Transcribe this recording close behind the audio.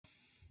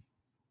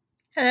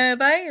Hello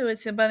everybody,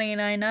 it's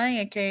Bunny99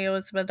 aka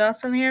Elizabeth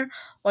Dawson here.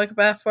 Welcome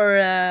back for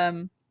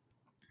another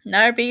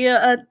video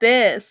of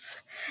this.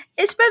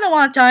 It's been a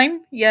long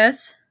time,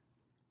 yes.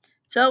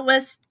 So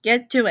let's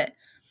get to it.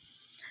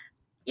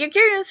 You're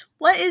curious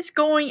what is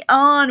going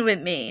on with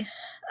me?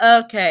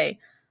 Okay.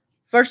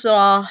 First of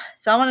all,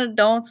 someone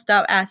don't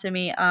stop asking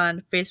me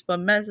on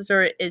Facebook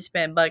Messenger. It's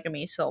been bugging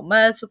me so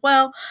much.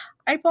 Well,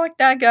 I blocked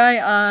that guy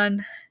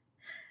on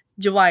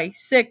July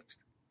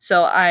 6th.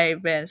 So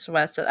I've been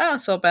sweating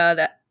out so bad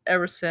that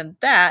ever since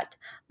that,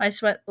 my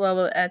sweat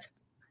level has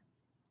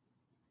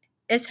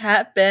it's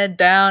been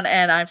down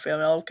and I'm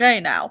feeling okay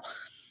now.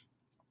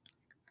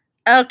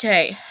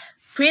 Okay,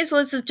 please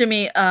listen to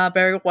me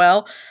very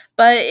well,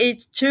 but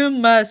it's too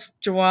much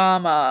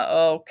drama,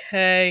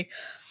 okay?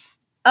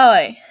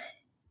 Alright,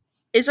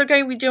 it's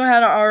okay, we do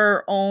have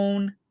our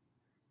own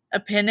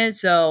opinion,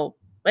 so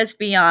let's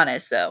be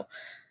honest though.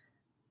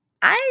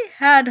 I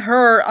had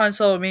heard on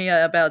social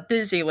media about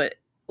Disney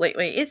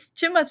lately. It's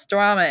too much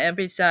drama, and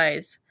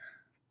besides,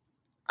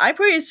 I'm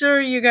pretty sure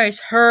you guys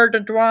heard the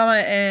drama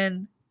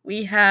and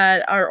we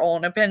had our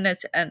own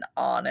opinions and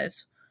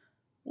honest.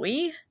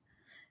 We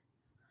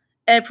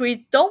if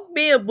we don't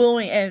be a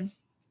bully and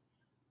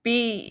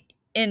be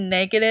in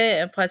negative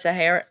and plus a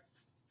hair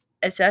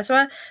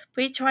etc.,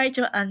 we try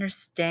to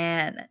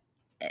understand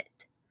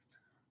it.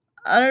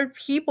 Other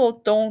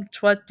people don't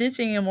trust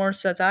Disney anymore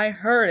since I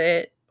heard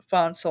it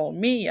from social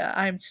media.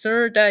 I'm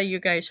sure that you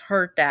guys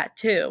heard that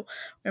too.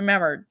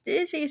 Remember,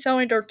 Disney is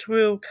only their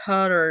true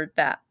color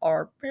that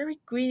are very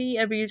greedy,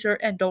 abuser,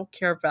 and don't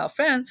care about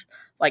fans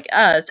like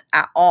us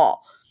at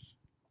all.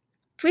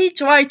 We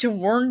try to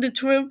learn the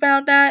truth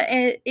about that,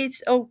 and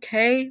it's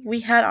okay.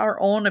 We had our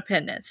own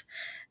opinions.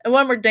 And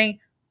one more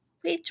thing,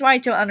 we try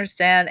to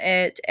understand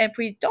it, and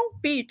we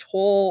don't be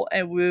told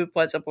and rude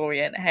was a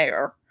brilliant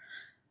hair.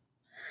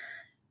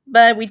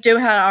 But we do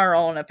have our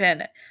own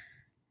opinion.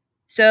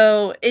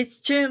 So it's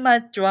too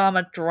much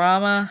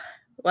drama.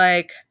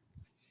 Like,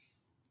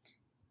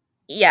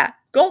 yeah,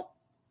 go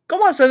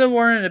watch the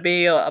one in the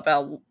video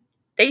about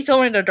they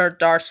told me the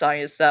dark side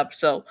and stuff.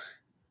 So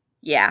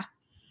yeah,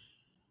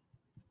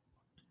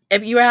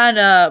 if you had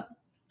a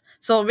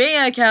social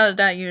media account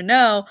that you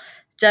know,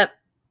 just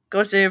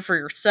go see it for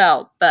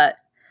yourself. But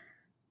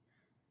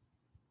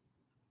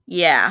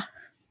yeah,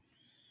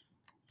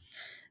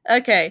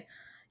 okay.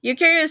 You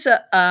curious?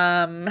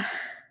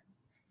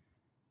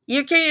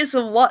 You curious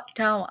of what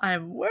town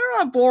where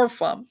I'm born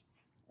from?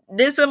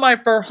 This is my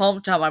first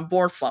hometown I'm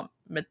born from.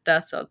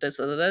 Modesto. This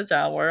is the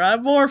town where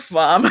I'm born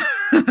from.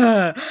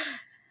 I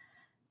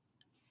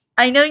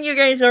know you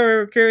guys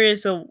are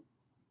curious of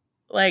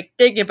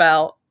think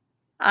about.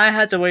 I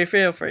had to wait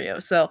for you.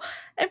 So,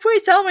 and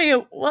please tell me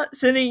what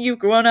city you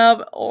grown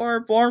up or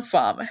born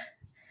from.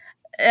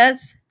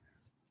 That's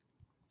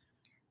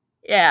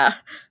yeah.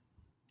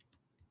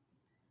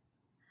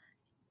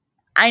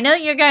 I know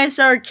you guys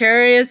are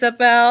curious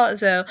about.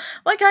 So,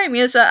 what kind of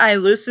music I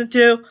listen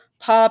to?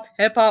 Pop,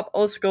 hip hop,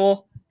 old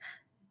school,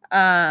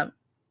 um,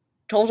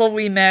 total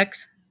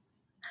remix,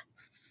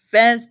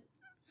 fans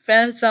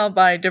sound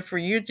by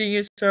different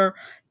YouTube user,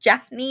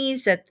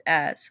 Japanese such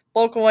as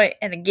Vocaloid,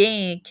 and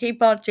again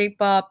K-pop,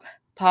 J-pop,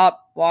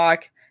 pop,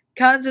 rock,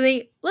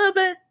 constantly, a little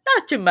bit,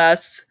 not too much.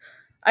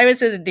 I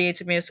listen to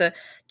dance music.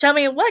 Tell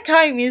me what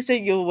kind of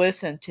music you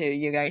listen to,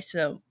 you guys.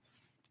 So,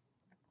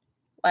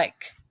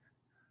 like,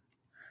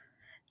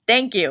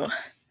 thank you.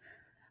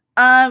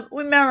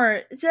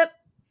 Remember,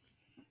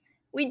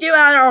 we do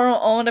have our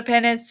own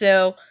opinions,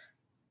 so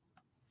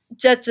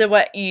just to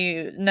let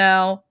you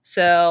know,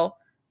 so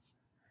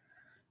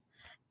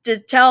to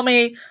tell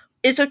me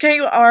it's okay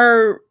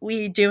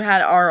we do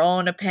have our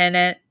own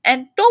opinion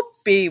and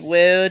don't be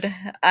rude.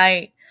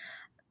 I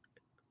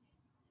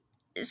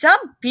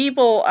Some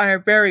people are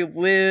very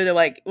rude,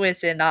 like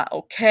with it not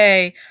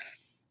okay.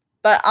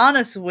 But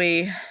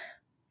honestly,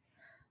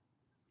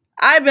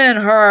 I've been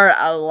hurt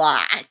a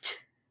lot.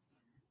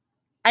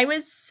 I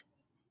was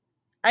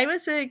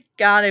it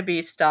gotta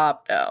be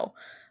stopped though.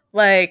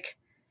 Like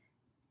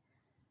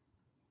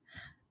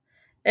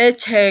it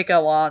take a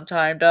long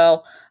time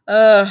though.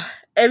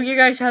 If you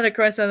guys had a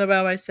question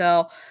about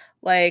myself,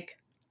 like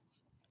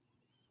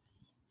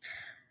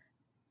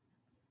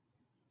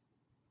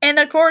and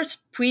of course,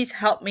 please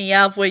help me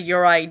out with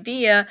your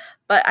idea,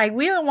 but I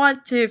really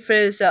want to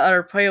finish the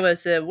other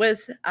playlist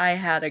with I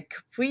hadn't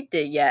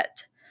completed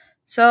yet.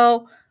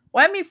 So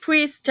let me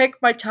please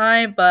take my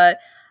time, but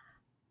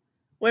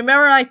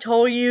remember I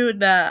told you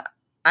that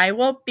I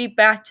won't be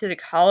back to the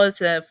college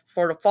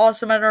for the fall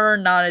semester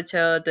not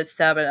until the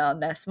 7th of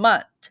next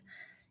month.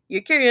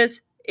 You're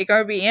curious, it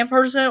gonna be in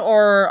person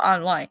or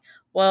online?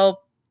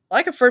 Well,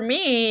 like for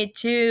me,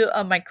 two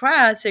of my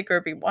class, it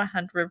gonna be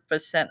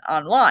 100%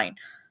 online.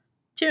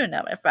 Two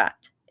now, in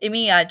fact. I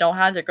mean, I don't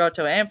have to go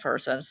to in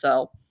person,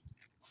 so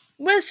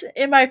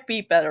it might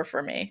be better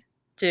for me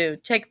to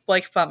take a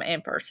break from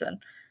in person.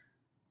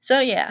 So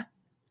yeah,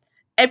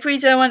 and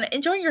please everyone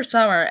enjoy your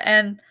summer,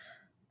 and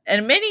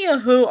many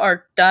of who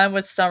are done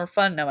with summer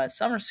fun now at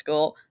summer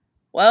school,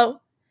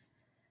 well,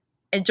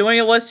 enjoy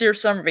the rest of your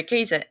summer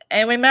vacation.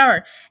 And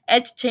remember,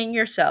 entertain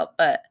yourself.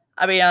 But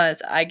I'll be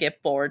honest, I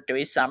get bored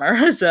during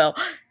summer. So,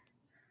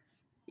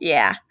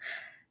 yeah.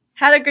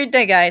 Have a great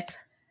day, guys.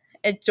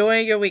 Enjoy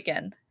your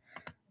weekend.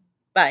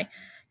 Bye.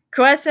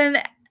 Question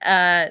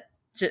uh,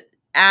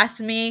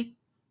 asked me,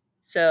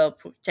 so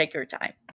take your time.